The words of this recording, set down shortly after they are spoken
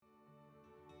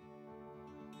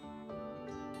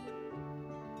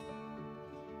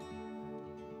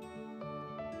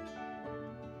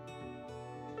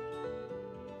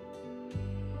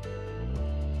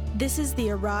This is the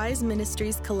Arise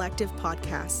Ministries Collective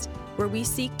podcast, where we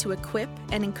seek to equip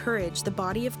and encourage the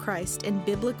body of Christ in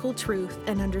biblical truth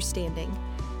and understanding.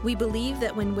 We believe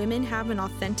that when women have an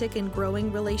authentic and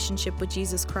growing relationship with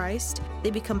Jesus Christ,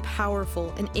 they become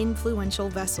powerful and influential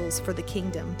vessels for the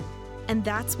kingdom. And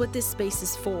that's what this space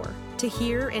is for, to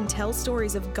hear and tell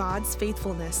stories of God's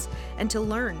faithfulness and to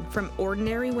learn from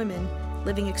ordinary women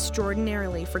living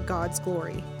extraordinarily for God's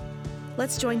glory.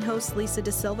 Let's join host Lisa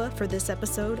De Silva for this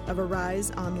episode of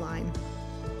Arise Online.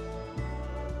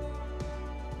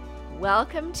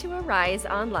 Welcome to Arise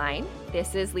Online.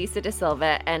 This is Lisa De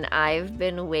Silva, and I've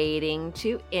been waiting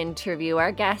to interview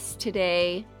our guest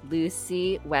today,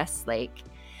 Lucy Westlake,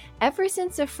 ever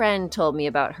since a friend told me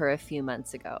about her a few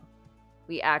months ago.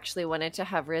 We actually wanted to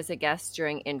have her as a guest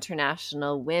during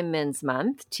International Women's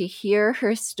Month to hear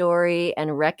her story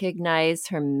and recognize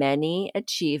her many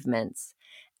achievements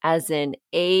as an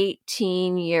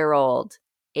 18-year-old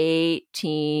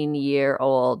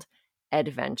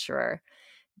adventurer.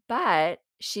 But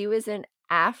she was in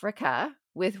Africa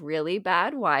with really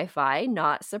bad Wi-Fi,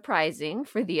 not surprising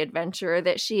for the adventurer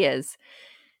that she is.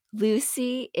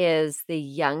 Lucy is the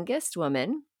youngest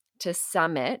woman to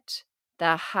summit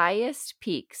the highest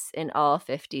peaks in all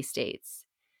 50 states.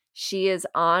 She is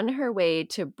on her way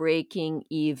to breaking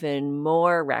even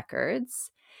more records,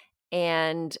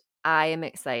 and I am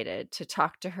excited to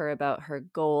talk to her about her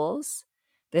goals,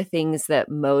 the things that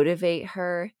motivate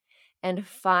her, and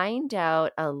find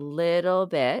out a little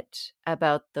bit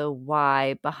about the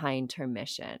why behind her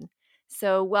mission.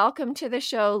 So welcome to the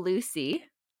show, Lucy.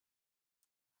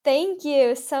 Thank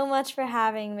you so much for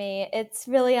having me. It's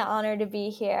really an honor to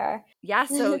be here. Yeah,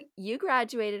 so you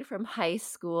graduated from high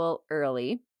school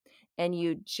early, and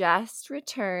you just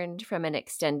returned from an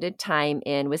extended time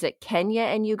in, was it Kenya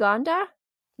and Uganda?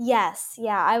 Yes,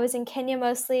 I was in Kenya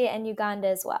mostly and Uganda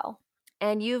as well.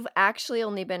 And you've actually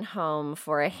only been home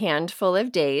for a handful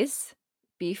of days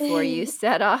before you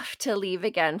set off to leave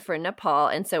again for Nepal.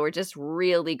 And so we're just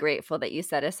really grateful that you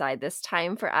set aside this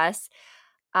time for us.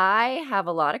 I have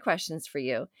a lot of questions for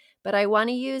you, but I want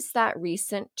to use that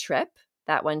recent trip,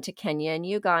 that one to Kenya and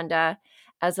Uganda,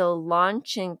 as a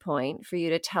launching point for you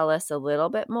to tell us a little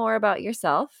bit more about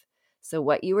yourself. So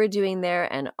what you were doing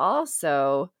there, and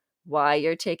also why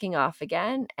you're taking off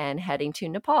again and heading to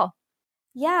Nepal.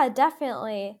 Yeah,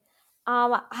 definitely.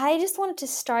 I just wanted to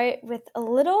start with a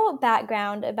little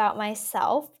background about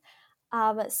myself.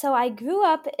 So I grew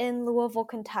up in Louisville,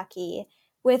 Kentucky,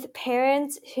 with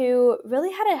parents who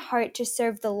really had a heart to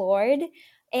serve the Lord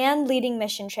and leading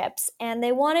mission trips. And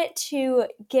they wanted to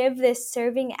give this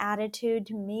serving attitude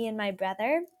to me and my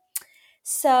brother.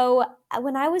 So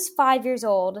when I was 5 years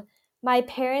old, my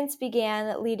parents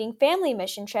began leading family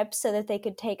mission trips so that they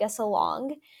could take us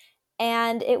along.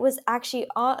 And it was actually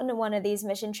on one of these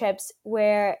mission trips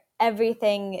where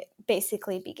everything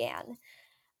basically began.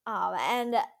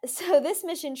 And so this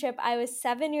mission trip, I was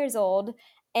 7 years old,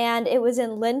 and it was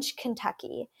in Lynch,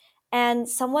 Kentucky. And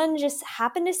someone just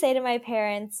happened to say to my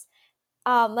parents,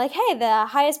 hey, the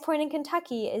highest point in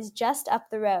Kentucky is just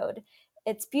up the road.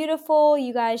 It's beautiful.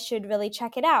 You guys should really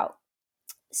check it out.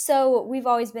 So we've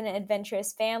always been an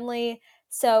adventurous family.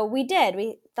 So we did.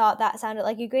 We thought that sounded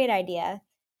like a great idea.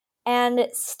 And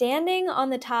standing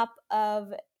on the top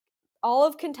of all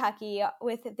of Kentucky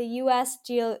with the U.S.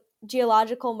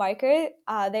 geological marker,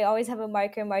 they always have a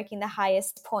marker marking the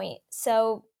highest point.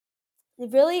 So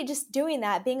really just doing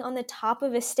that, being on the top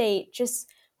of a state, just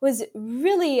was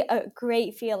really a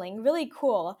great feeling, really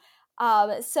cool.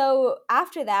 So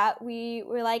after that, we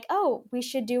were like, oh, we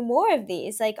should do more of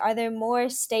these. Like, are there more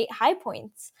state high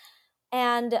points?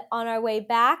 And on our way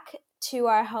back to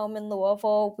our home in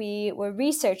Louisville, we were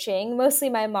researching,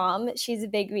 mostly my mom, she's a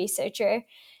big researcher,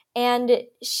 and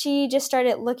she just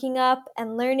started looking up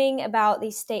and learning about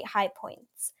these state high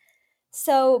points.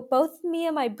 So both me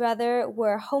and my brother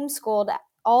were homeschooled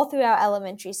all throughout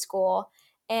elementary school,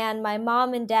 and my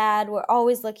mom and dad were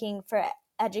always looking for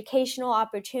educational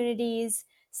opportunities,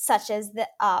 such as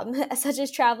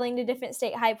traveling to different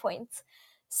state high points.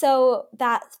 So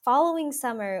that following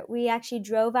summer, we actually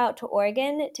drove out to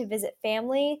Oregon to visit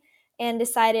family and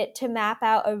decided to map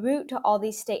out a route to all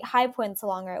these state high points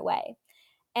along our way.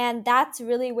 And that's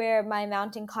really where my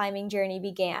mountain climbing journey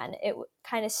began. It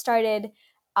kind of started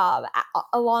on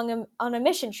a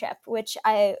mission trip, which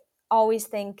I always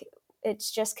think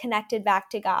it's just connected back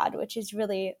to God, which is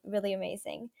really, really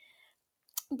amazing.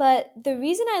 But the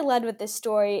reason I led with this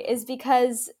story is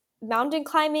because mountain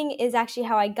climbing is actually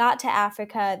how I got to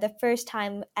Africa the first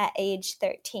time at age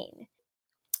 13.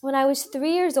 When I was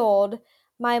 3 years old,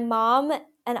 my mom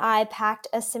and I packed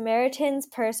a Samaritan's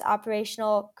Purse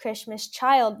operational Christmas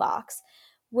child box,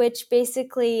 which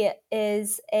basically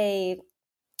is a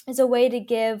way to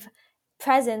give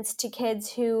presents to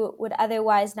kids who would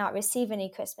otherwise not receive any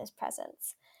Christmas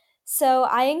presents. So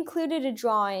I included a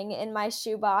drawing in my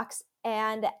shoebox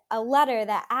and a letter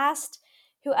that asked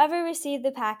whoever received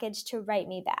the package to write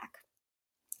me back.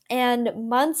 And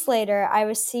months later, I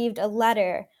received a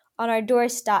letter on our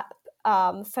doorstep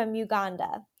from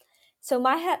Uganda. So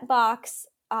my box,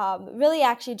 really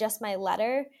actually just my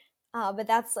letter, but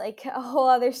that's like a whole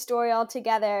other story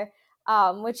altogether,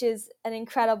 which is an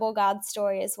incredible God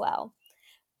story as well.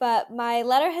 But my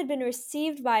letter had been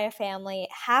received by a family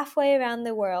halfway around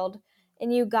the world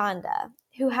in Uganda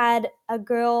who had a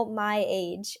girl my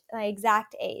age, my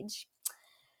exact age.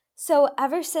 So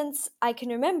ever since I can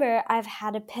remember, I've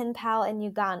had a pen pal in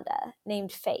Uganda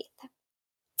named Faith.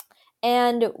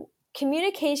 And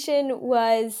communication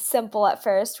was simple at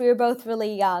first. We were both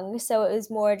really young, so it was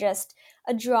more just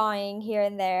a drawing here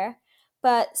and there.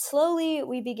 But slowly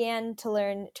we began to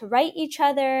learn to write each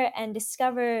other and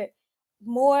discover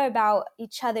more about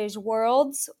each other's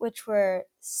worlds, which were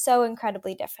so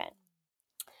incredibly different.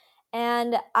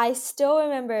 And I still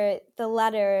remember the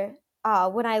letter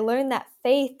when I learned that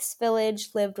Faith's village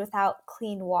lived without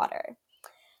clean water.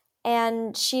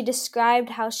 And she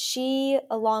described how she,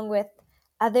 along with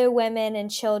other women and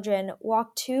children,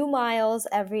 walked 2 miles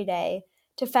every day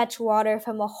to fetch water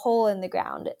from a hole in the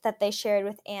ground that they shared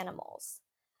with animals.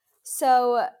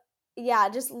 So, yeah,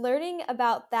 just learning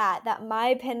about that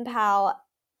my pen pal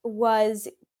was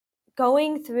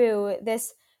going through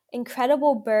this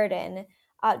incredible burden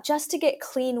just to get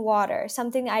clean water,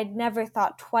 something I'd never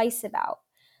thought twice about.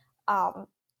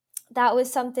 That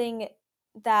was something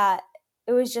that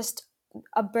it was just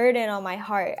a burden on my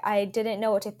heart. I didn't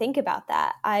know what to think about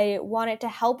that. I wanted to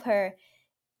help her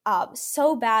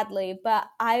so badly, but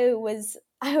I was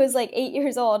like 8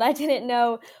 years old. I didn't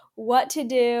know what to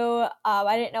do.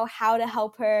 I didn't know how to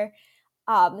help her.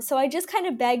 So I just kind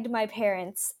of begged my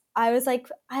parents. I was like,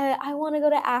 I want to go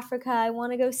to Africa. I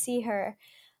want to go see her.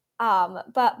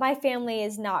 But my family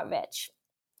is not rich.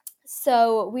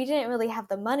 So we didn't really have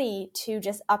the money to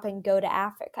just up and go to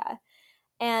Africa.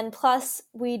 And plus,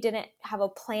 we didn't have a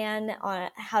plan on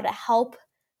how to help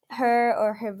her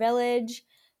or her village.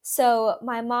 So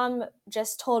my mom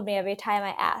just told me every time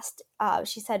I asked,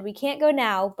 she said, we can't go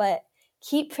now, but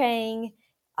keep praying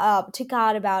to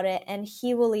God about it, and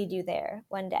He will lead you there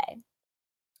one day.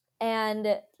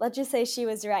 And let's just say she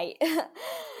was right.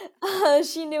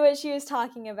 She knew what she was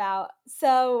talking about.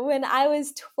 So when I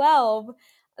was 12,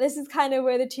 this is kind of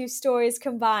where the two stories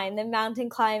combine, the mountain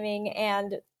climbing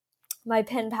and my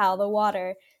pen pal, the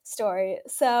water story.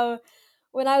 So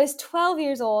when I was 12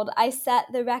 years old, I set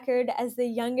the record as the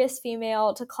youngest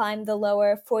female to climb the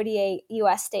lower 48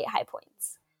 U.S. state high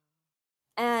points.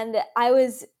 And I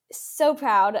was so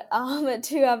proud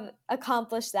to have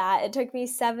accomplished that. It took me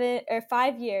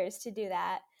 5 years to do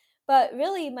that. But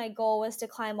really, my goal was to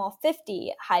climb all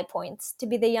 50 high points, to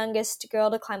be the youngest girl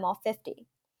to climb all 50.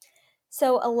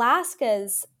 So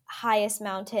Alaska's highest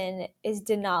mountain is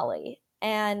Denali,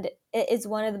 and it is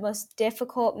one of the most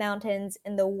difficult mountains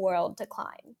in the world to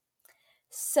climb.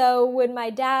 So when my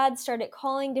dad started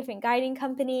calling different guiding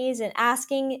companies and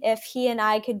asking if he and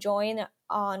I could join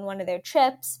on one of their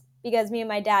trips, because me and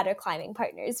my dad are climbing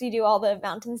partners, we do all the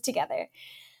mountains together.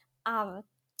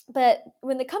 But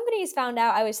when the companies found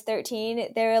out I was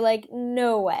 13, they were like,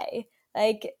 no way.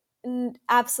 Like,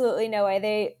 absolutely no way.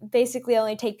 They basically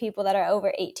only take people that are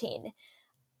over 18.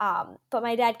 But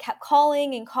my dad kept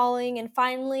calling, and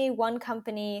finally one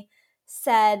company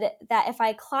said that if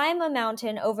I climb a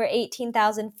mountain over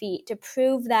 18,000 feet to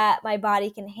prove that my body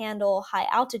can handle high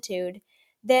altitude,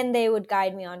 then they would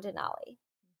guide me on Denali.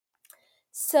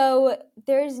 So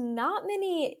there's not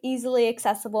many easily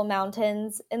accessible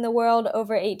mountains in the world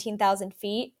over 18,000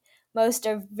 feet. Most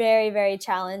are very, very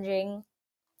challenging,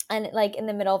 and like in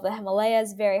the middle of the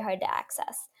Himalayas, very hard to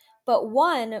access. But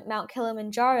one, Mount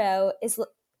Kilimanjaro, is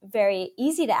very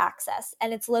easy to access,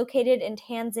 and it's located in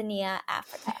Tanzania,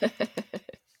 Africa.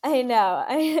 I know.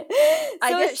 I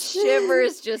get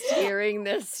shivers just hearing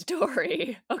this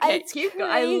story. Okay, keep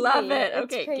going. I love it.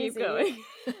 Okay, keep going.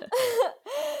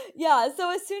 Yeah, so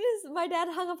as soon as my dad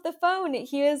hung up the phone,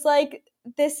 he was like,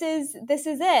 this is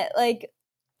it. Like,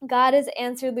 God has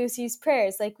answered Lucy's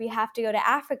prayers. Like, we have to go to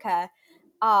Africa.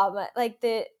 Our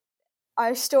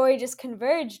story just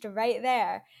converged right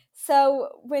there.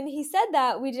 So when he said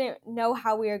that, we didn't know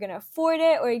how we were going to afford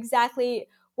it or exactly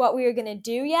what we were going to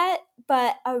do yet.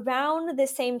 But around the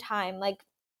same time, like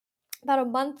about a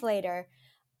month later,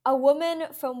 a woman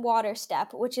from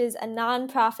WaterStep, which is a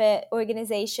nonprofit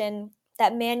organization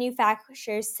that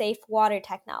manufactures safe water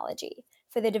technology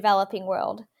for the developing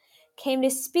world, came to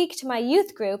speak to my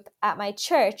youth group at my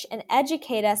church and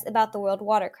educate us about the world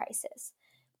water crisis.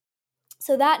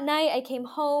 So that night I came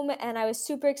home and I was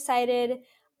super excited.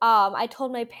 I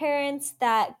told my parents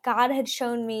that God had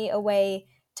shown me a way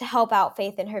to help out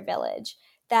Faith in her village,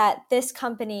 that this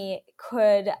company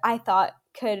I thought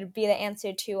could be the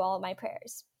answer to all of my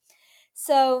prayers.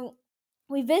 So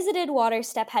we visited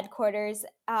WaterStep headquarters,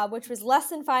 which was less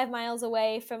than 5 miles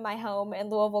away from my home in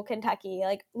Louisville, Kentucky,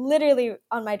 like literally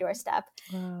on my doorstep.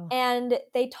 Wow. And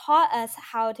they taught us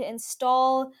how to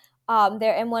install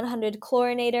their M100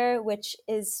 chlorinator, which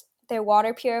is their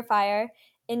water purifier,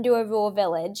 into a rural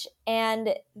village.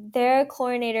 And their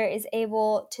chlorinator is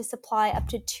able to supply up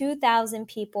to 2,000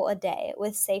 people a day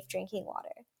with safe drinking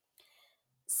water.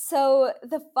 So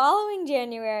the following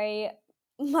January,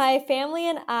 my family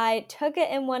and I took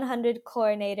an M100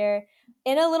 chlorinator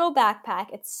in a little backpack.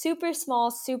 It's super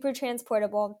small, super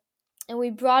transportable. And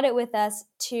we brought it with us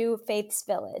to Faith's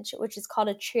village, which is called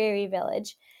a Trieri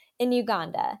village in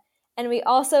Uganda. And we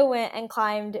also went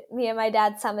and me and my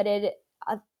dad summited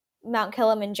Mount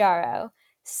Kilimanjaro.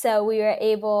 So we were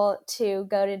able to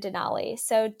go to Denali.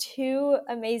 So 2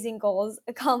 amazing goals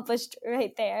accomplished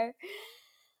right there.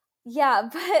 Yeah,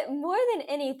 but more than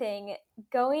anything,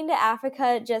 going to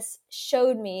Africa just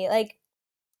showed me, like,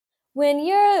 when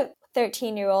you're a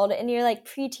 13-year-old and you're like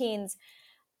preteens,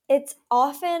 it's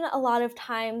often a lot of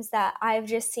times that I've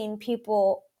just seen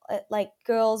people, like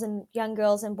young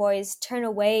girls and boys, turn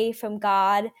away from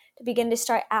God to begin to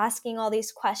start asking all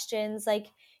these questions. Like,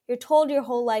 you're told your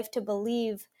whole life to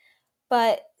believe,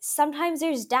 but sometimes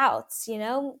there's doubts,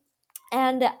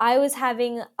 And I was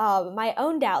having my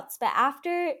own doubts, but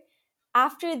after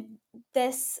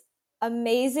this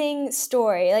amazing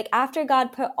story, like after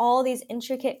God put all these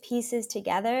intricate pieces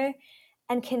together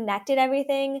and connected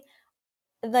everything,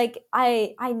 like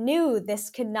I knew this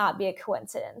could not be a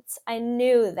coincidence. I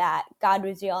knew that God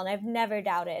was real, and I've never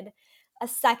doubted a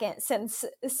second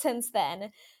since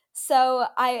then. So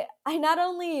I not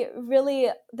only really,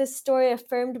 this story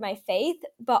affirmed my faith,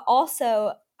 but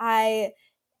also I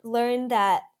learned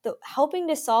that helping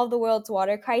to solve the world's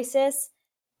water crisis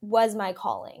was my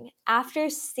calling. After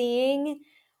seeing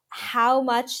how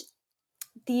much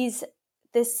this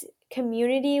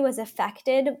community was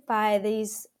affected by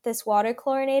this water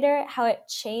chlorinator, how it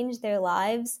changed their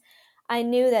lives, I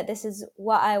knew that this is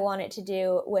what I wanted to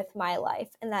do with my life,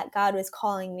 and that God was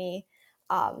calling me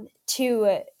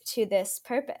to this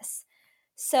purpose.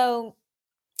 So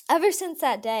ever since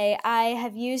that day, I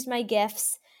have used my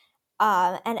gifts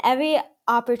and every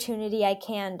opportunity I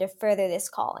can to further this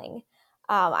calling.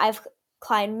 I've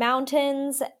climbed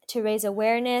mountains to raise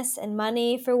awareness and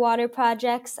money for water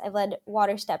projects. I've led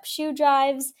WaterStep shoe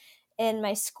drives in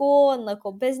my school and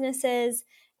local businesses,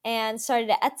 and started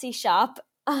an Etsy shop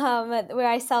where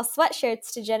I sell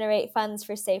sweatshirts to generate funds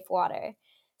for safe water.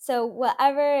 So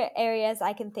whatever areas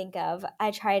I can think of,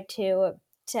 I tried to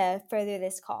further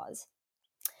this cause.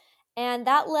 And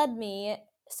that led me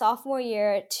sophomore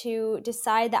year to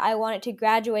decide that I wanted to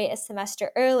graduate a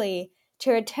semester early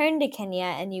to return to Kenya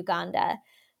and Uganda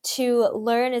to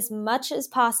learn as much as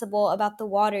possible about the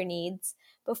water needs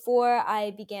before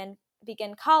I begin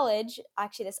college,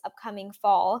 actually this upcoming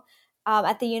fall,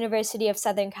 at the University of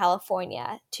Southern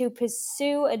California, to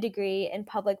pursue a degree in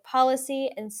public policy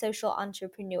and social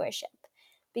entrepreneurship.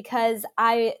 Because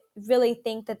I really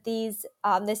think that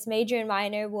this major and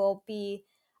minor will be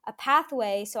a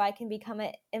pathway so I can become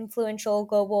an influential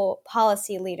global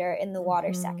policy leader in the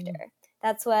water sector.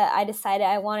 That's what I decided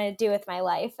I wanted to do with my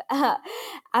life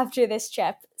after this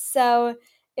trip. So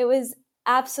it was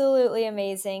absolutely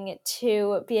amazing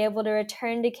to be able to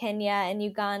return to Kenya and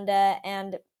Uganda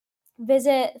and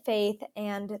visit Faith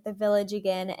and the village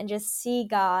again, and just see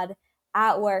God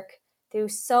at work through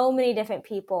so many different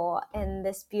people in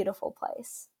this beautiful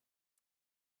place.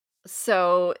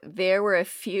 So there were a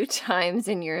few times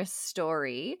in your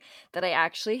story that I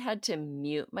actually had to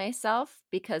mute myself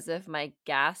because of my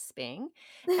gasping,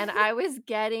 and I was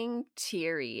getting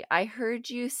teary. I heard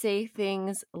you say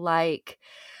things like,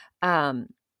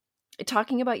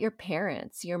 talking about your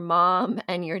parents, your mom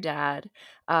and your dad,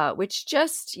 which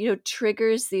just,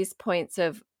 triggers these points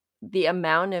of the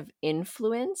amount of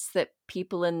influence that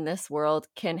people in this world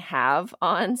can have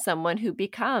on someone who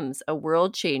becomes a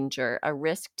world changer, a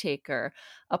risk taker,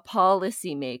 a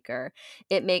policy maker.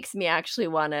 It makes me actually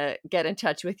want to get in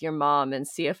touch with your mom and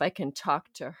see if I can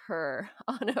talk to her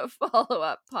on a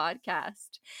follow-up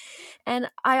podcast. And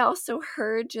I also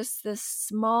heard just this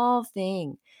small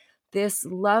thing this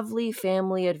lovely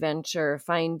family adventure,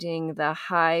 finding the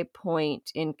high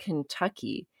point in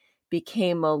Kentucky,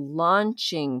 became a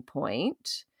launching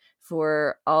point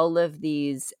for all of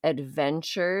these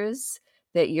adventures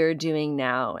that you're doing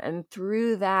now. And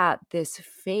through that, this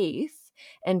faith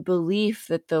and belief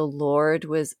that the Lord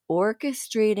was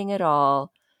orchestrating it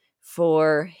all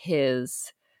for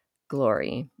his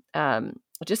glory.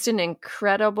 Just an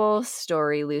incredible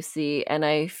story, Lucy. And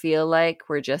I feel like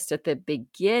we're just at the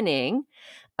beginning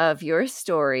of your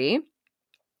story,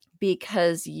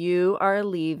 because you are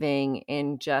leaving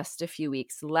in just a few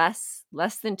weeks, less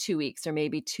than 2 weeks, or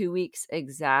maybe 2 weeks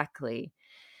exactly,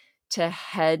 to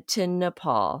head to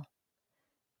Nepal.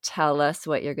 Tell us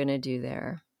what you're going to do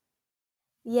there.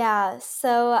 Yeah,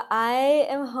 so I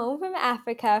am home from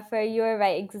Africa for, you are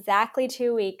right, exactly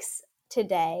 2 weeks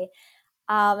today.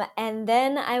 And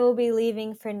then I will be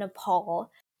leaving for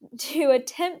Nepal to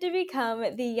attempt to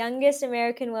become the youngest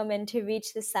American woman to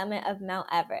reach the summit of Mount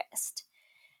Everest.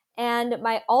 And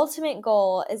my ultimate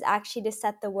goal is actually to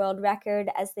set the world record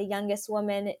as the youngest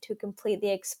woman to complete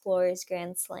the Explorers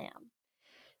Grand Slam.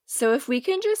 So if we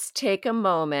can just take a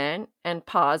moment and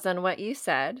pause on what you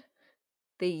said,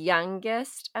 the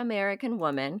youngest American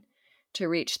woman to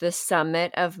reach the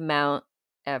summit of Mount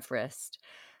Everest.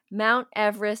 Mount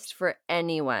Everest for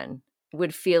anyone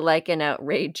would feel like an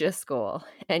outrageous goal,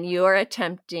 and you're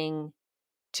attempting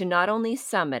to not only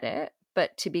summit it,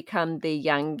 but to become the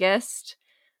youngest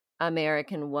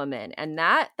American woman. And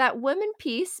that woman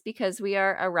piece, because we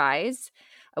are Arise,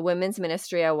 a women's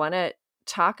ministry, I want to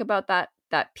talk about that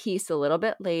piece a little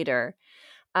bit later.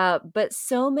 But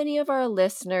so many of our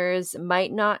listeners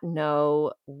might not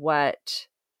know what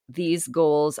these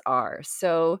goals are.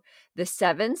 So the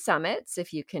 7 summits,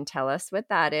 if you can tell us what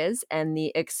that is, and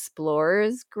the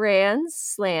Explorers Grand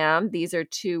Slam, these are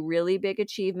 2 really big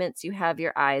achievements you have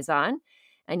your eyes on,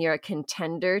 and you're a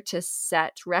contender to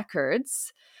set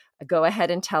records. Go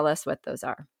ahead and tell us what those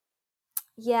are.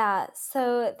 Yeah,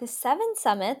 so the 7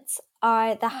 summits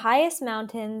are the highest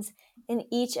mountains in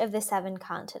each of the 7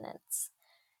 continents.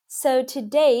 So to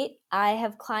date, I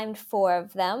have climbed 4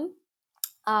 of them.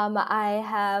 I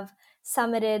have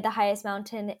summited the highest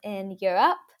mountain in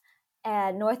Europe,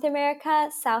 North America,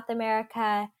 South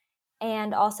America,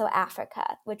 and also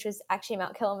Africa, which was actually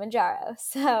Mount Kilimanjaro.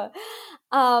 So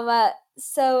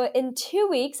in 2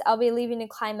 weeks, I'll be leaving to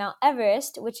climb Mount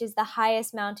Everest, which is the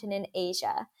highest mountain in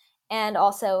Asia and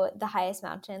also the highest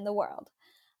mountain in the world.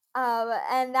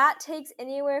 And that takes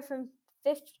anywhere from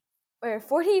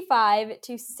 45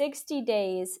 to 60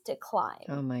 days to climb.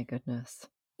 Oh my goodness.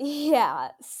 Yeah,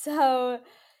 so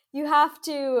you have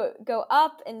to go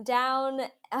up and down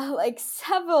like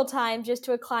several times just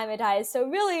to acclimatize. So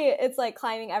really, it's like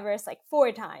climbing Everest like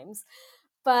 4 times.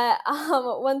 But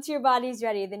once your body's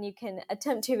ready, then you can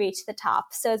attempt to reach the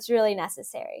top. So it's really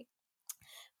necessary.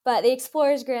 But the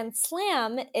Explorers Grand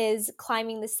Slam is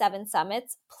climbing the 7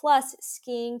 summits plus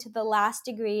skiing to the last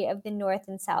degree of the North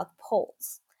and South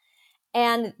poles.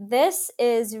 And this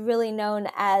is really known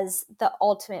as the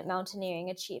ultimate mountaineering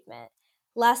achievement.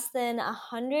 Less than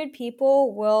 100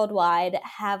 people worldwide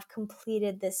have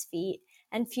completed this feat,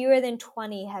 and fewer than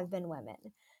 20 have been women.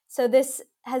 So this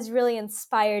has really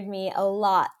inspired me a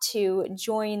lot to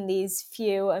join these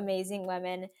few amazing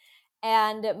women.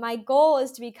 And my goal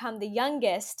is to become the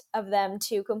youngest of them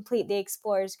to complete the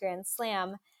Explorers Grand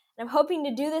Slam. And I'm hoping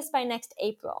to do this by next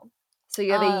April. So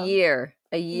you have a year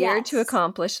yes. to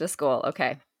accomplish this goal.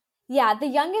 Okay. Yeah, the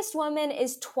youngest woman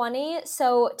is 20.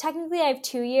 So technically I have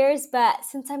 2 years, but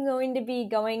since I'm going to be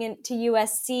going into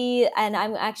USC and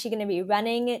I'm actually going to be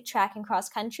running track and cross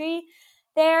country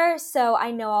there, so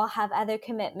I know I'll have other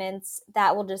commitments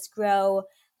that will just grow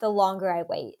the longer I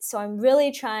wait. So I'm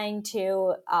really trying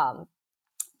to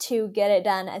get it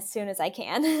done as soon as I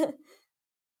can.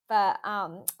 But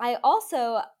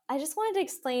I just wanted to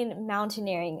explain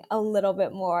mountaineering a little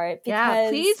bit more. Because, yeah,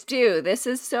 please do. This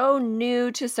is so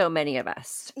new to so many of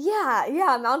us.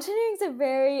 Yeah. Mountaineering is a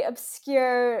very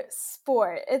obscure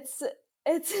sport. It's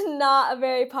not a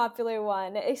very popular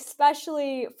one,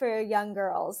 especially for young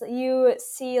girls. You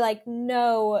see like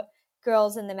no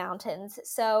girls in the mountains.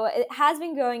 So it has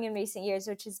been growing in recent years,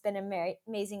 which has been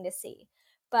amazing to see.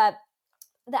 But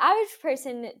the average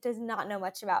person does not know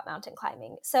much about mountain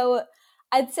climbing. So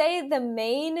I'd say the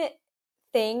main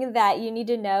thing that you need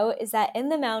to know is that in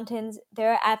the mountains,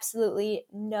 there are absolutely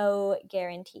no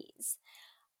guarantees.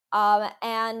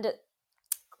 And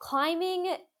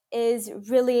climbing is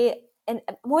really,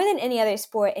 more than any other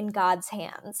sport, in God's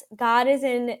hands. God is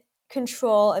in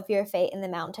control of your fate in the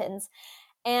mountains.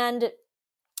 And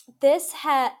this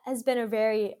has been a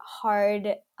very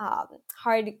hard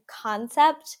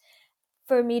concept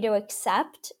for me to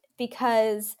accept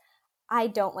because I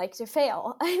don't like to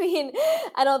fail. I mean,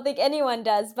 I don't think anyone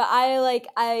does, but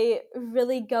I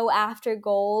really go after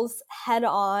goals head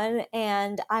on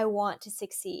and I want to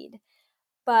succeed.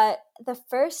 But the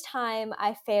first time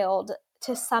I failed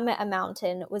to summit a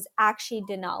mountain was actually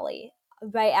Denali,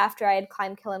 right after I had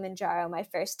climbed Kilimanjaro my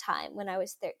first time when I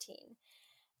was 13.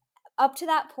 Up to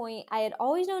that point, I had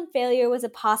always known failure was a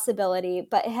possibility,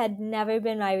 but it had never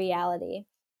been my reality.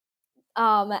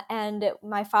 And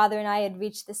my father and I had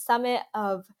reached the summit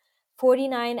of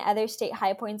 49 other state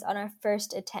high points on our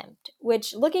first attempt,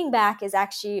 which looking back is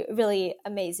actually really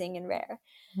amazing and rare.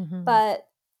 Mm-hmm. But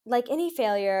like any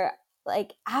failure,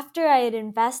 like after I had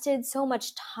invested so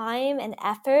much time and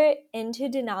effort into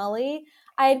Denali,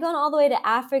 I had gone all the way to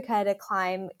Africa to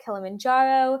climb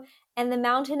Kilimanjaro, and the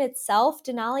mountain itself,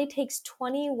 Denali, takes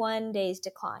 21 days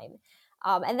to climb.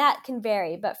 And that can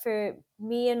vary, but for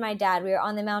me and my dad, we were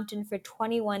on the mountain for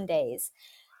 21 days.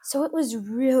 So it was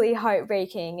really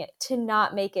heartbreaking to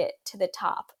not make it to the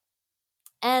top.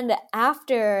 And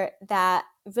after that,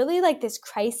 really like this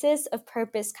crisis of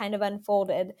purpose kind of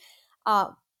unfolded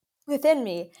within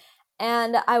me.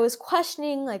 And I was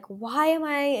questioning, like, why am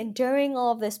I enduring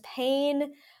all of this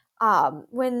pain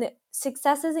when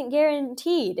success isn't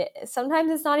guaranteed? Sometimes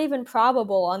it's not even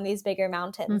probable on these bigger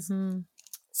mountains. Mm-hmm.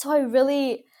 So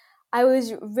I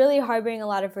was really harboring a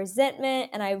lot of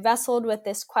resentment, and I wrestled with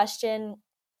this question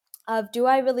of, do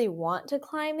I really want to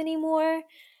climb anymore?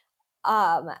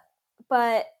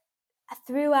 But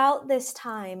throughout this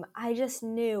time, I just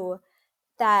knew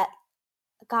that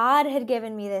God had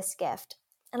given me this gift,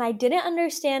 and I didn't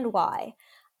understand why.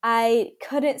 I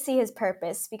couldn't see his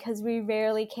purpose because we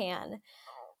rarely can,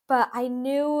 but I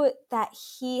knew that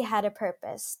he had a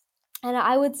purpose. And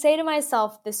I would say to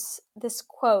myself this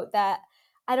quote that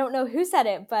I don't know who said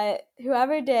it, but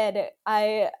whoever did,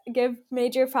 I give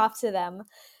major props to them.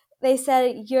 They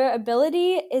said, your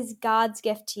ability is God's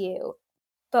gift to you,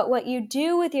 but what you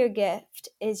do with your gift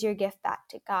is your gift back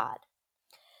to God.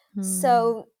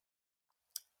 So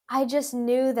I just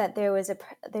knew that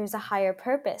there's a higher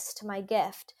purpose to my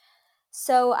gift.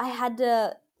 So I had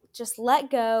to just let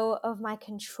go of my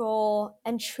control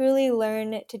and truly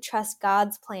learn to trust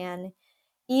God's plan,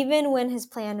 even when his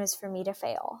plan was for me to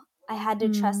fail. I had to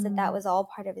trust that that was all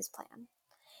part of his plan.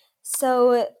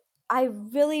 So I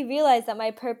really realized that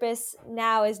my purpose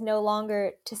now is no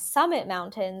longer to summit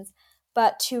mountains,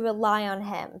 but to rely on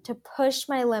him, to push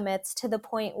my limits to the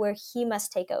point where he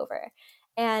must take over.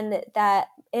 And that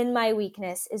in my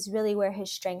weakness is really where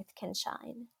his strength can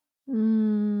shine.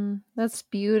 That's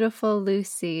beautiful,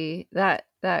 Lucy. That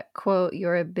quote,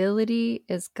 your ability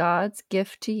is God's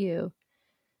gift to you.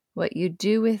 What you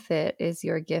do with it is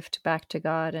your gift back to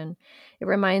God. And it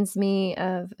reminds me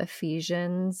of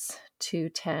Ephesians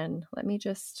 2:10. Let me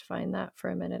just find that for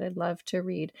a minute. I'd love to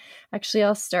read. Actually,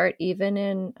 I'll start even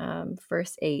in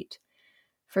verse 8.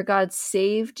 For God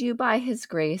saved you by his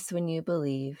grace when you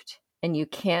believed, and you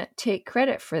can't take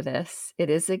credit for this. It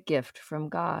is a gift from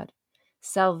God.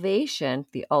 Salvation,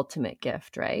 the ultimate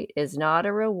gift, right, is not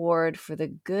a reward for the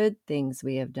good things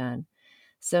we have done.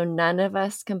 So none of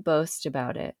us can boast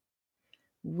about it.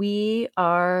 We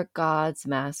are God's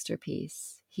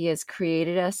masterpiece. He has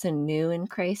created us anew in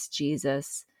Christ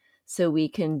Jesus so we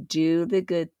can do the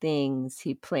good things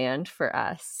he planned for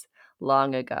us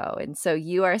long ago. And so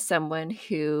you are someone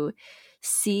who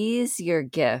sees your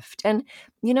gift. And,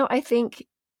 I think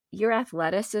your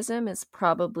athleticism is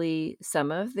probably some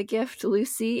of the gift,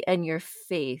 Lucy, and your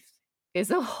faith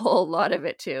is a whole lot of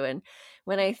it too. And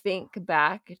when I think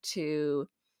back to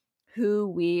who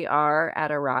we are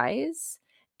at Arise,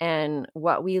 and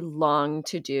what we long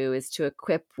to do is to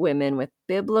equip women with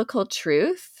biblical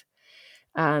truth,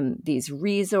 these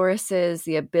resources,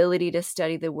 the ability to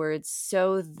study the word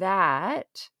so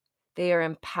that they are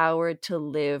empowered to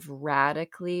live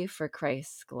radically for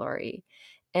Christ's glory.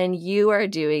 And you are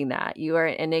doing that. You are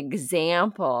an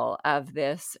example of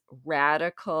this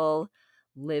radical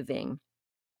living.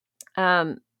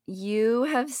 You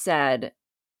have said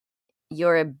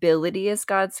your ability is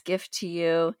God's gift to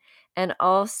you, and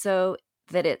also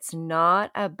that it's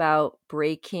not about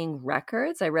breaking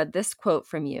records. I read this quote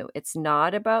from you. It's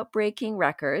not about breaking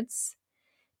records.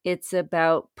 It's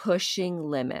about pushing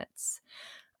limits.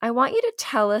 I want you to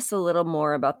tell us a little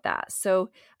more about that.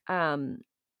 So,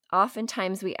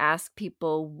 oftentimes we ask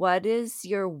people, what is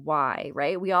your why,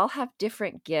 right? We all have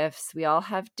different gifts. We all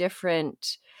have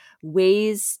different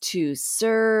ways to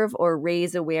serve or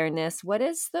raise awareness. What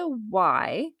is the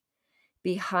why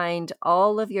behind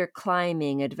all of your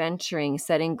climbing, adventuring,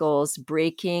 setting goals,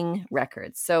 breaking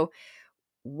records? So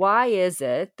why is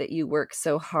it that you work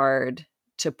so hard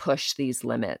to push these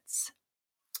limits?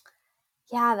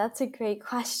 Yeah, that's a great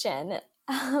question.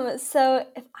 So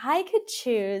if I could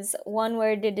choose one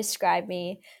word to describe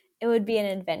me, it would be an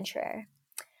adventurer.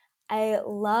 I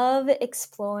love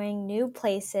exploring new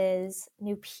places,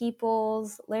 new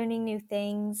peoples, learning new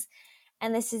things,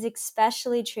 and this is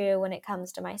especially true when it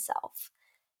comes to myself.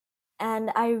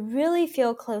 And I really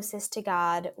feel closest to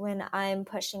God when I'm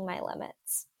pushing my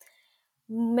limits.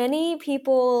 Many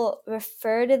people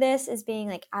refer to this as being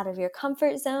like out of your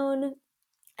comfort zone.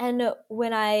 And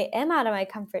when I am out of my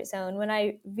comfort zone, when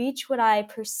I reach what I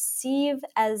perceive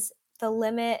as the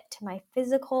limit to my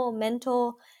physical,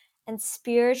 mental, and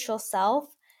spiritual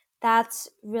self, that's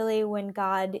really when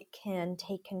God can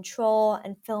take control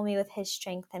and fill me with his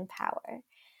strength and power.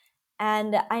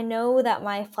 And I know that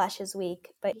my flesh is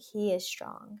weak, but he is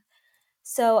strong.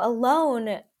 So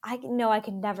alone, I know I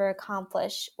could never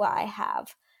accomplish what I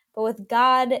have. But with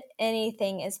God,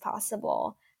 anything is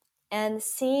possible. And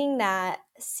seeing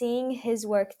his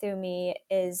work through me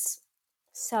is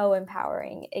so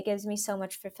empowering. It gives me so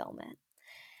much fulfillment.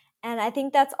 And I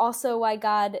think that's also why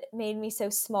God made me so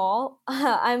small.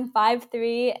 I'm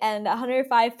 5'3" and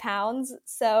 105 pounds.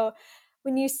 So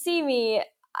when you see me,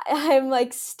 I'm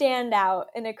like stand out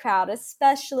in a crowd,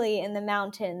 especially in the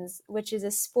mountains, which is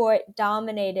a sport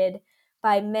dominated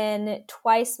by men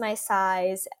twice my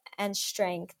size and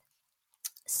strength.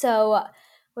 So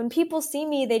when people see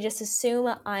me, they just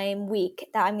assume I'm weak,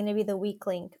 that I'm going to be the weak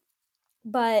link.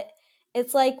 But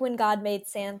it's like when God made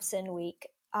Samson weak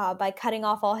by cutting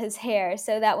off all his hair,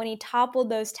 so that when he toppled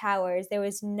those towers, there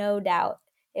was no doubt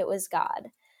it was God.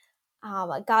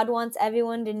 God wants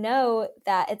everyone to know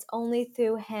that it's only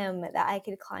through him that I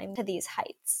could climb to these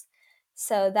heights.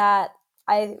 So that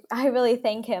I really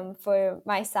thank him for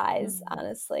my size,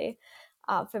 honestly,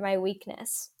 for my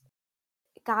weakness.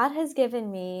 God has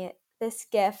given me this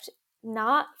gift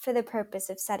not for the purpose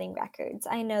of setting records.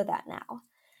 I know that now.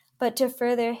 But to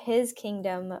further his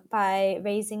kingdom by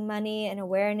raising money and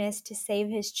awareness to save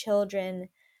his children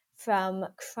from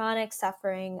chronic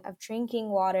suffering of drinking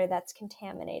water that's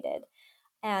contaminated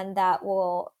and that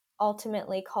will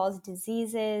ultimately cause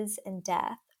diseases and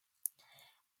death.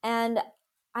 And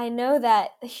I know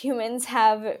that humans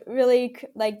have really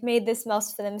made this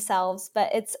mess for themselves,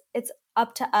 but it's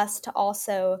up to us to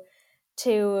also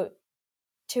to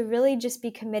really just be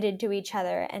committed to each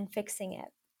other and fixing it.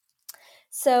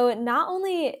 So not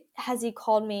only has he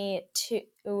called me to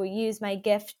use my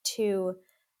gift to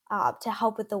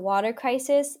help with the water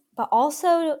crisis, but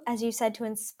also, as you said, to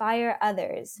inspire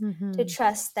others to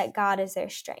trust that God is their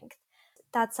strength.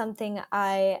 That's something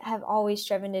I have always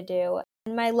striven to do.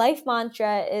 And my life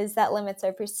mantra is that limits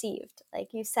are perceived,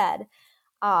 like you said,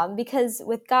 because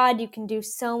with God, you can do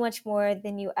so much more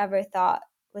than you ever thought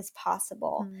was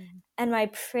possible. And my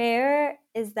prayer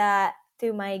is that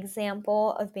through my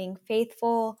example of being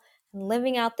faithful and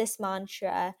living out this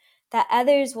mantra, that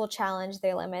others will challenge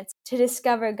their limits to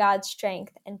discover God's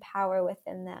strength and power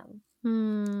within them.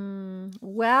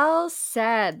 Well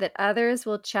said, that others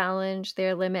will challenge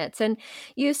their limits. And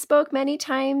you spoke many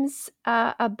times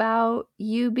about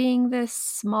you being this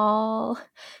small,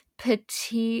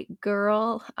 petite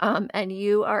girl, and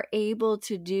you are able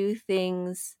to do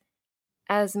things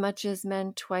as much as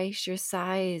men twice your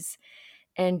size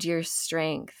and your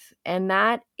strength. And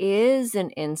that is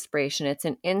an inspiration. It's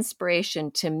an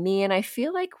inspiration to me. And I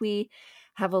feel like we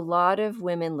have a lot of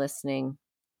women listening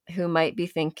who might be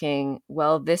thinking,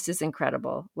 well, this is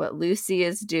incredible. What Lucy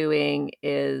is doing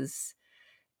is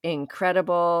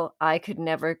incredible. I could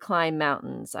never climb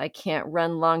mountains. I can't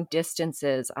run long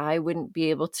distances. I wouldn't be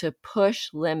able to push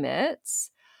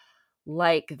limits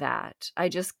like that. I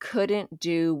just couldn't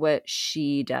do what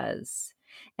she does.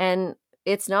 And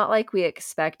it's not like we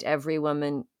expect every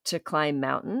woman to climb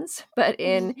mountains, but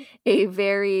in a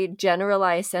very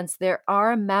generalized sense, there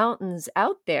are mountains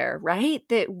out there, right?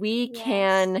 That we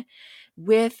can,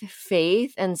 with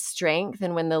faith and strength,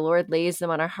 and when the Lord lays them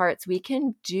on our hearts, we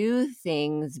can do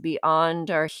things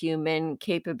beyond our human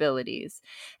capabilities.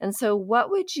 And so what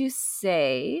would you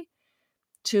say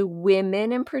to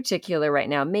women in particular right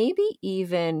now, maybe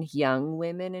even young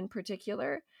women in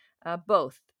particular,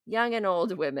 both young and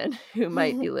old women who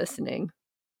might be listening?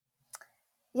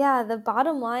 Yeah, the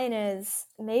bottom line is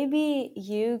maybe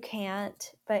you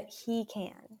can't, but he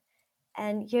can.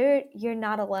 And you're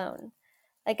not alone.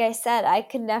 Like I said, I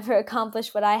could never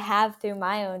accomplish what I have through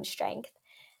my own strength.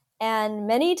 And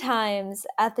many times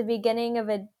at the beginning of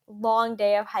a long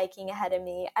day of hiking ahead of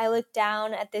me, I look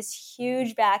down at this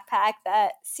huge backpack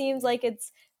that seems like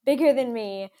it's bigger than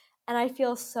me, and I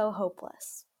feel so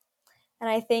hopeless. And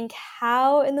I think,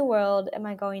 how in the world am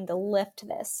I going to lift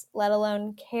this, let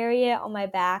alone carry it on my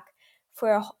back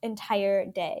for an entire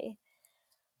day?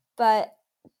 But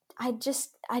I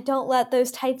don't let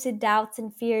those types of doubts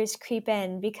and fears creep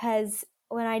in, because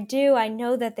when I do, I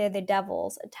know that they're the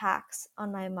devil's attacks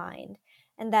on my mind,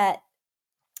 and that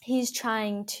he's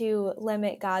trying to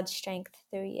limit God's strength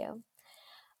through you.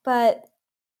 But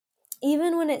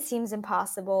even when it seems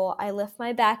impossible, I lift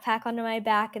my backpack onto my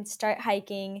back and start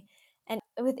hiking. And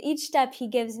with each step, he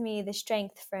gives me the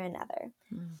strength for another.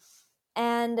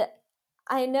 And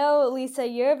I know, Lisa,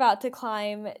 you're about to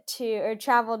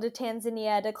travel to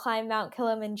Tanzania to climb Mount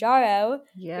Kilimanjaro,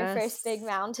 your first big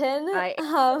mountain.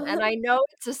 And I know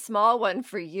it's a small one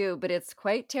for you, but it's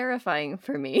quite terrifying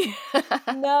for me.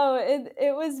 No,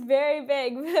 it was very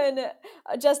big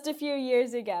just a few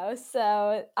years ago.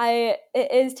 So it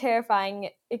is terrifying.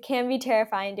 It can be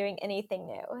terrifying doing anything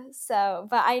new. So,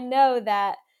 but I know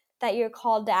that you're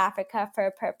called to Africa for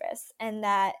a purpose, and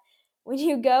that when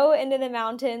you go into the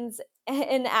mountains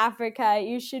in Africa,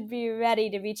 you should be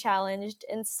ready to be challenged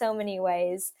in so many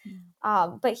ways.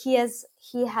 But he has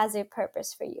a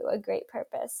purpose for you, a great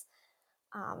purpose.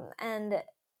 And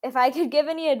if I could give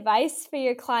any advice for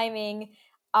your climbing,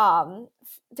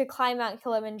 to climb Mount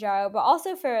Kilimanjaro, but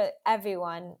also for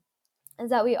everyone,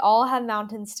 is that we all have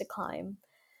mountains to climb.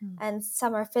 And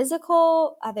some are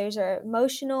physical, others are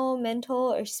emotional,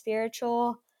 mental, or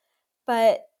spiritual.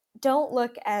 But don't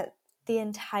look at the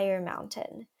entire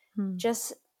mountain.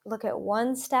 Just look at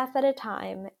one step at a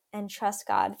time and trust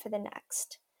God for the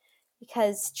next.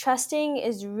 Because trusting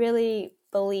is really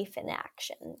belief in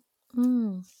action.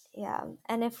 Yeah.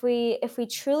 And if we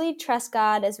truly trust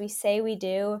God as we say we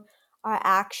do, our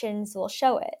actions will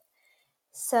show it.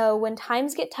 So when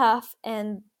times get tough,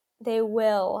 and they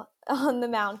will on the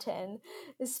mountain,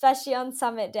 especially on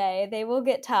summit day, they will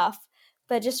get tough.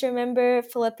 But just remember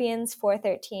Philippians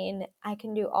 4:13, I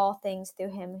can do all things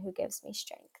through him who gives me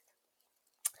strength.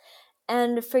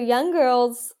 And for young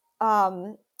girls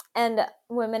and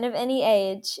women of any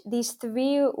age, these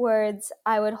 3 words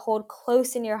I would hold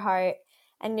close in your heart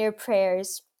and your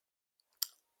prayers.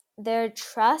 They're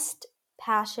trust,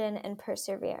 passion, and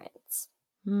perseverance.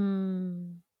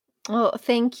 Well,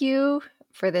 thank you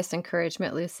for this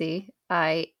encouragement, Lucy.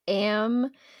 I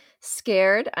am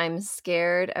scared. I'm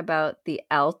scared about the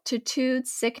altitude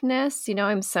sickness.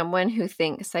 I'm someone who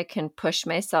thinks I can push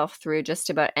myself through just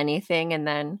about anything. And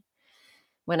then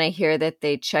when I hear that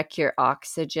they check your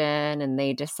oxygen and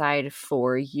they decide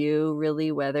for you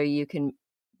really whether you can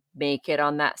make it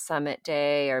on that summit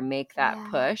day or make that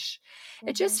push,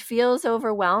 it just feels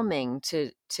overwhelming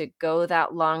to go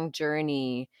that long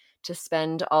journey, to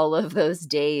spend all of those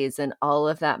days and all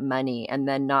of that money and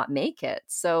then not make it.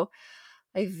 So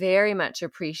I very much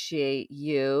appreciate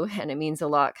you, and it means a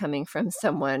lot coming from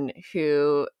someone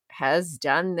who has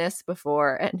done this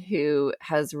before and who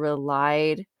has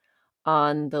relied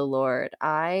on the Lord.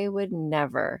 I would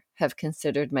never have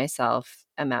considered myself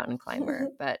a mountain climber,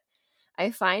 but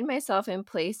I find myself in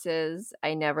places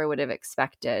I never would have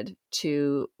expected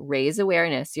to raise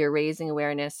awareness. You're raising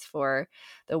awareness for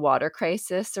the water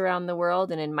crisis around the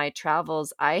world. And in my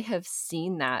travels, I have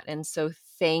seen that. And so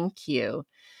thank you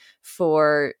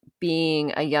for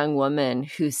being a young woman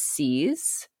who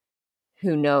sees,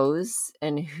 who knows,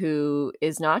 and who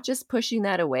is not just pushing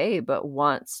that away, but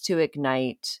wants to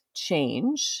ignite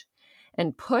change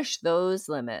and push those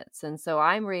limits. And so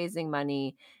I'm raising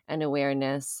money and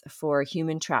awareness for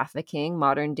human trafficking,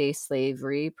 modern day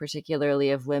slavery,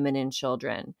 particularly of women and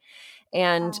children.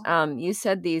 And you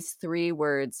said these 3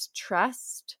 words: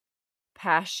 trust,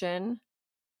 passion,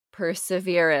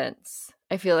 perseverance.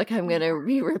 I feel like I'm going to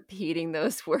be repeating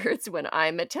those words when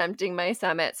I'm attempting my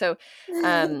summit. So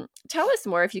tell us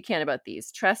more, if you can, about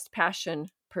these: trust, passion,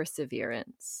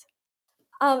 perseverance.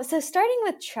 So starting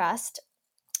with trust,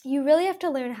 you really have to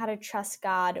learn how to trust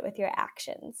God with your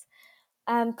actions.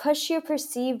 Push your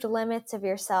perceived limits of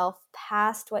yourself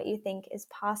past what you think is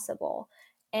possible,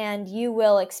 and you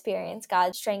will experience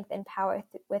God's strength and power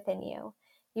within you.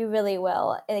 You really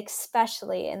will,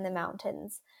 especially in the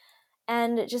mountains.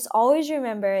 And just always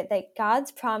remember that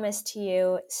God's promise to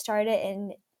you stated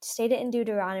in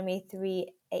Deuteronomy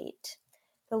 3:8.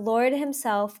 The Lord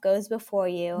himself goes before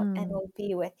you and will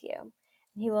be with you.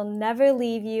 He will never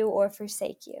leave you or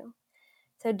forsake you.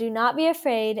 So do not be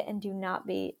afraid and do not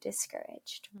be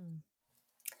discouraged.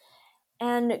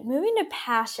 And moving to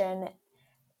passion.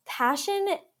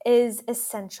 Passion is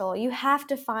essential. You have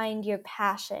to find your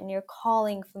passion, your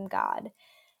calling from God.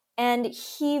 And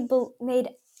he made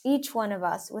each one of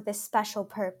us with a special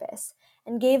purpose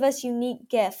and gave us unique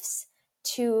gifts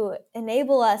to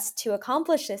enable us to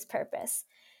accomplish this purpose.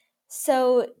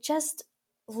 So just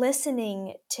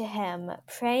listening to him,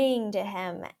 praying to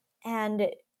him, and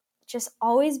just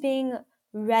always being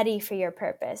ready for your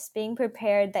purpose, being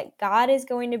prepared that God is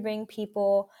going to bring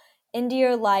people into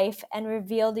your life and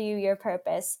reveal to you your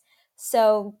purpose.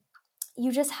 So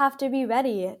you just have to be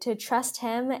ready to trust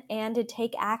him and to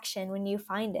take action when you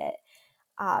find it.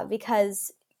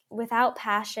 Because without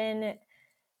passion,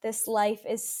 this life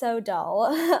is so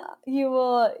dull.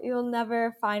 You'll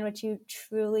never find what you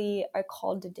truly are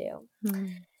called to do.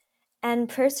 And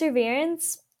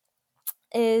perseverance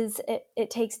it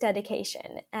takes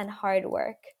dedication and hard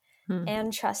work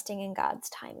and trusting in God's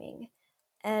timing.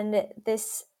 And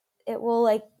it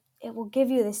will give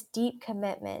you this deep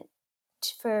commitment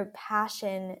for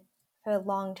passion for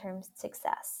long-term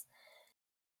success.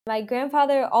 My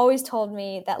grandfather always told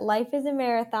me that life is a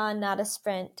marathon, not a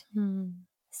sprint.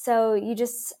 So you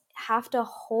just have to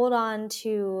hold on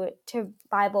to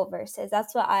Bible verses.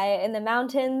 That's what in the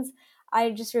mountains,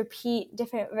 I just repeat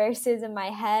different verses in my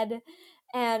head.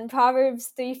 And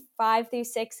Proverbs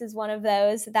 3:5-6 is one of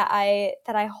those that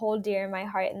I hold dear in my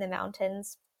heart in the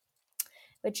mountains,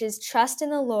 which is trust in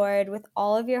the Lord with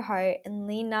all of your heart and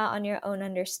lean not on your own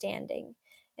understanding.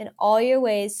 In all your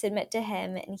ways submit to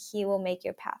him, and he will make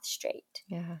your path straight.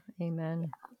 Yeah,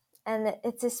 amen. And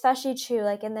it's especially true,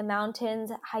 like in the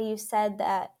mountains, how you said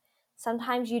that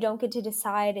sometimes you don't get to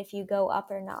decide if you go up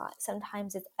or not.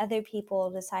 Sometimes it's other people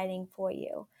deciding for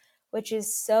you, which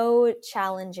is so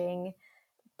challenging.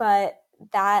 But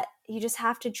that you just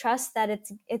have to trust that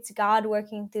it's God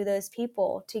working through those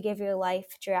people to give your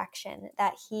life direction,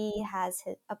 that he has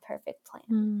a perfect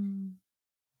plan.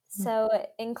 So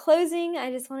in closing,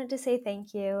 I just wanted to say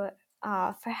thank you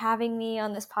for having me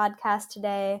on this podcast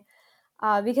today.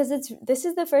 Because this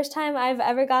is the first time I've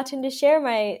ever gotten to share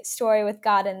my story with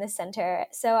God in the center.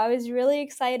 So I was really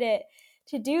excited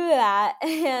to do that,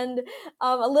 and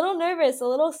a little nervous, a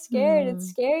little scared. It's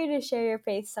scary to share your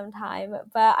faith sometime,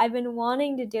 but I've been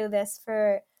wanting to do this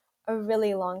for a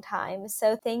really long time.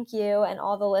 So thank you and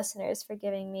all the listeners for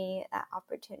giving me that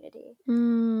opportunity.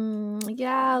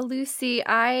 Yeah, Lucy,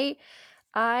 I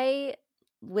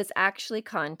was actually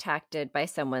contacted by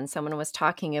someone. Someone was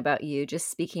talking about you, just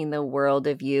speaking the world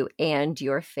of you and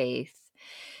your faith,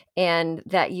 and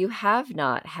that you have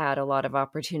not had a lot of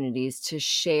opportunities to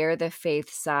share the faith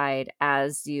side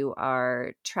as you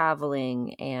are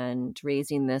traveling and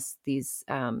raising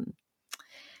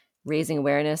raising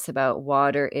awareness about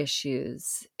water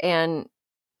issues. And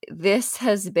this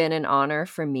has been an honor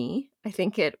for me. I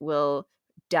think it will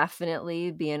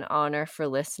definitely be an honor for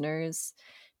listeners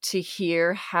to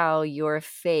hear how your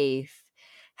faith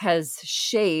has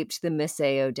shaped the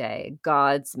Missio Dei,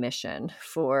 God's mission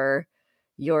for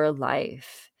your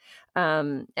life.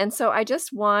 And so I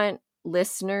just want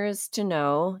listeners to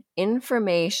know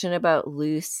information about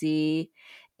Lucy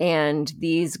and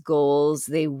these goals.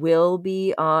 They will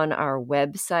be on our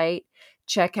website.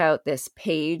 Check out this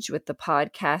page with the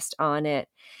podcast on it.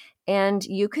 And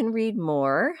you can read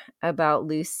more about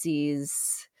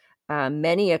Lucy's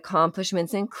many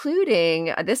accomplishments,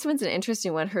 including, this one's an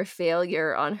interesting one, her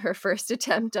failure on her first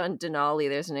attempt on Denali.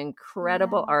 There's an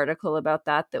incredible article about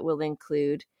that we'll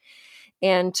include.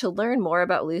 And to learn more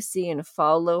about Lucy and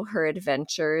follow her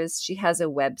adventures, she has a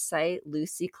website,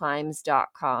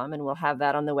 lucyclimbs.com, and we'll have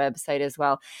that on the website as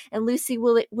well. And Lucy,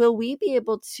 will we be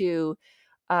able to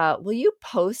will you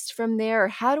post from there, or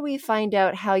how do we find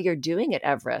out how you're doing at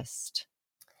Everest?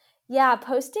 Yeah,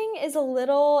 posting is a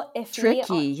little iffy.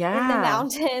 Tricky, in the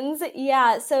mountains.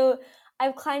 Yeah, so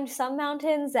I've climbed some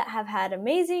mountains that have had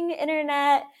amazing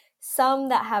internet, some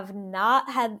that have not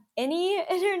had any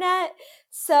internet.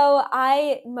 So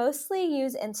I mostly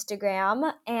use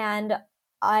Instagram, and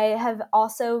I have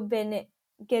also been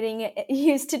getting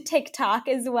used to TikTok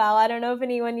as well. I don't know if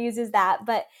anyone uses that,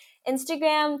 but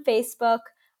Instagram, Facebook,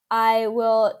 I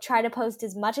will try to post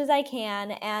as much as I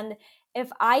can. And if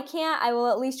I can't, I will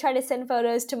at least try to send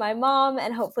photos to my mom,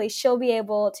 and hopefully she'll be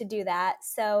able to do that.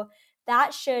 So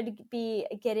that should be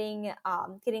getting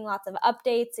lots of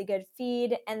updates, a good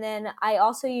feed. And then I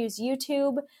also use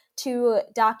YouTube to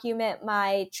document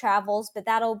my travels, but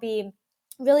that'll be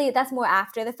really, that's more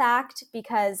after the fact,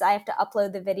 because I have to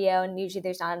upload the video, and usually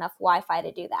there's not enough Wi-Fi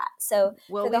to do that. So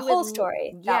for the whole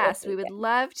story, yes, we would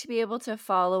love to be able to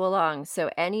follow along.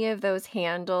 So any of those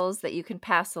handles that you can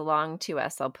pass along to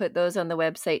us, I'll put those on the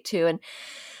website too. And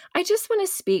I just want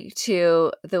to speak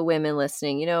to the women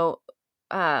listening. You know,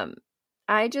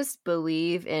 I just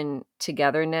believe in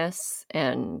togetherness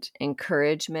and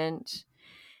encouragement.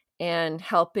 and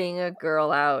helping a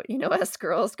girl out. Us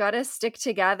girls got to stick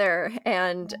together,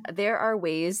 and there are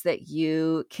ways that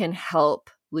you can help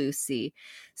Lucy.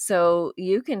 So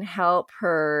you can help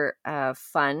her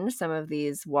fund some of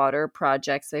these water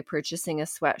projects by purchasing a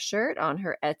sweatshirt on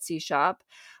her Etsy shop.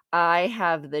 I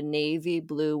have the navy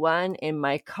blue one in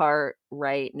my cart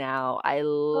right now. I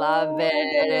love it.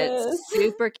 It's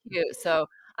super cute. So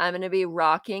I'm going to be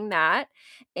rocking that.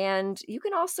 And you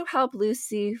can also help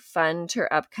Lucy fund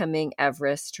her upcoming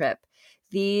Everest trip.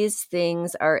 These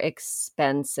things are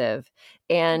expensive.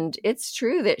 And it's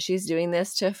true that she's doing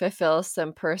this to fulfill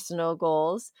some personal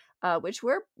goals, which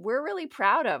we're really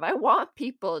proud of. I want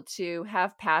people to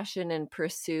have passion and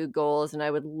pursue goals. And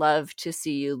I would love to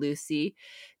see you, Lucy,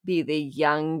 be the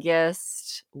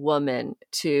youngest woman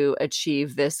to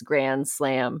achieve this Grand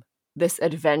Slam, this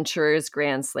Adventurers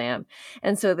Grand Slam.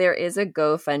 And so there is a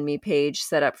GoFundMe page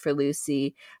set up for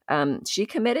Lucy. She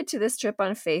committed to this trip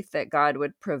on faith that God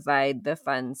would provide the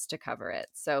funds to cover it.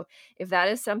 So if that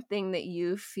is something that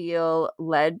you feel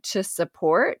led to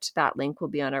support, that link will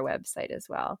be on our website as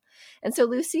well. And so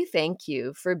Lucy, thank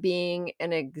you for being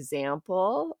an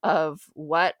example of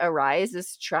what Arise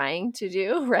is trying to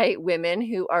do, right? Women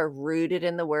who are rooted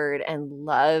in the Word and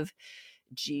love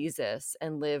Jesus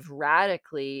and live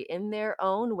radically in their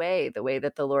own way, the way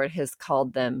that the Lord has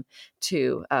called them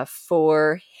to,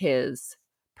 for His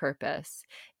purpose.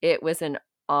 It was an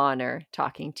honor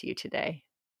talking to you today.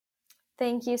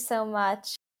 Thank you so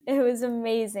much. It was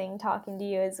amazing talking to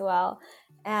you as well.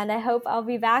 And I hope I'll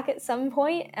be back at some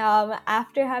point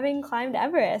after having climbed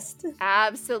Everest.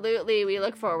 Absolutely. We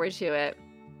look forward to it.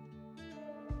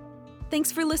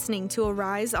 Thanks for listening to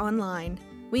Arise Online.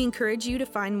 We encourage you to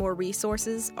find more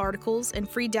resources, articles, and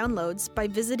free downloads by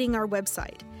visiting our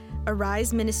website,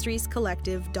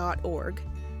 ariseministriescollective.org.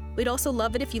 We'd also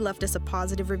love it if you left us a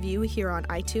positive review here on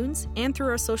iTunes and through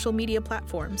our social media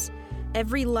platforms.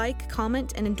 Every like,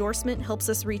 comment, and endorsement helps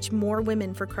us reach more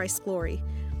women for Christ's glory.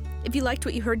 If you liked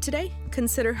what you heard today,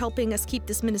 consider helping us keep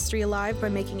this ministry alive by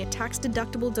making a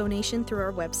tax-deductible donation through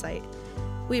our website.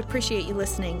 We appreciate you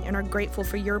listening and are grateful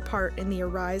for your part in the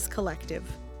Arise Collective.